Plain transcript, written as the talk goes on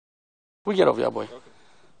We get over here, boy.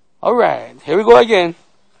 All right, here we go again.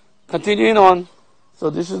 Continuing on.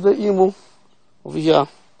 So this is the emu over here.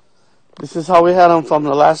 This is how we had them from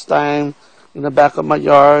the last time in the back of my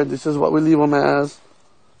yard. This is what we leave them as.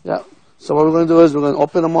 Yeah. So what we're going to do is we're going to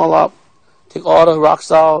open them all up, take all the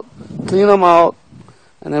rocks out, clean them out,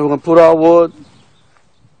 and then we're going to put our wood,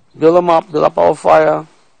 build them up, build up our fire.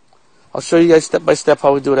 I'll show you guys step by step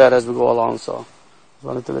how we do that as we go along. So I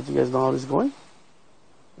wanted to let you guys know how this is going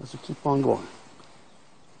as we keep on going.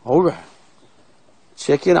 All right.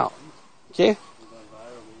 Check it out. Okay?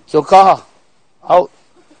 Kyokaha. Out.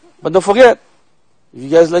 But don't forget, if you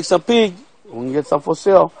guys like some pig, we're going to get some for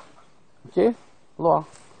sale. Okay? Kalua.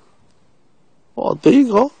 Oh, there you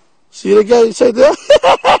go. See the guy right there?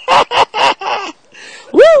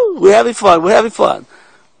 Woo! We're having fun. We're having fun.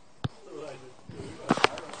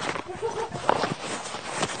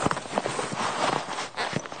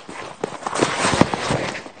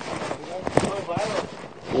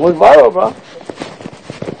 It went viral, bro.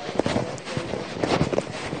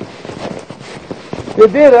 They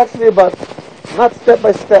did actually, but not step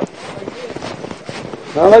by step.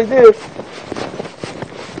 Not like this.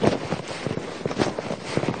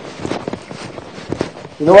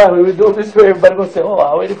 You know what? When we do it this way, everybody gonna say, "Oh,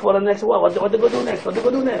 I'm waiting for the next one. What they gonna do next? What they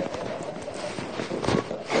gonna do next?"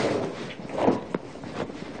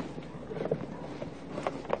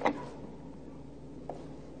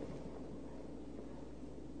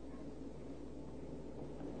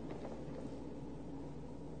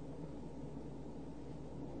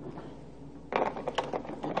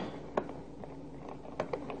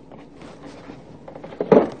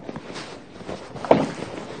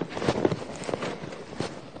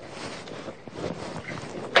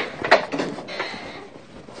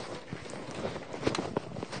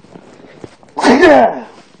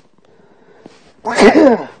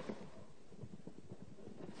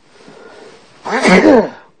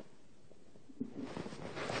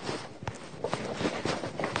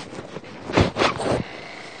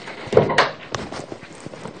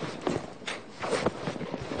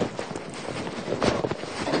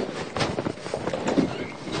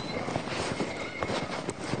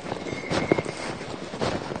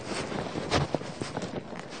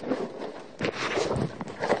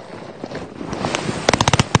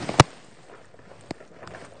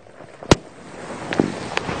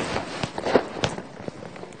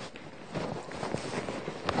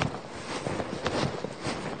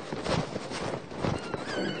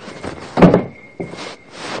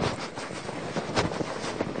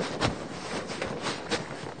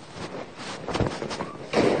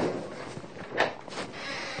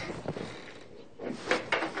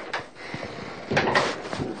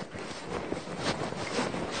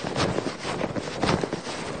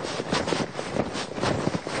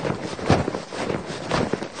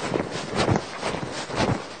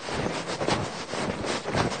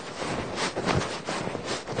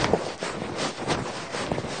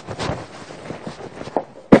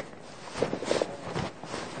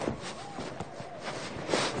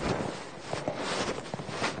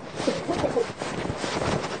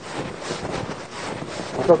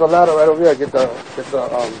 I took a ladder right over here. Get the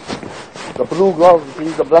blue gloves. You can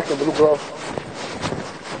use the black and blue gloves.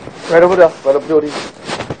 Right over there by the building.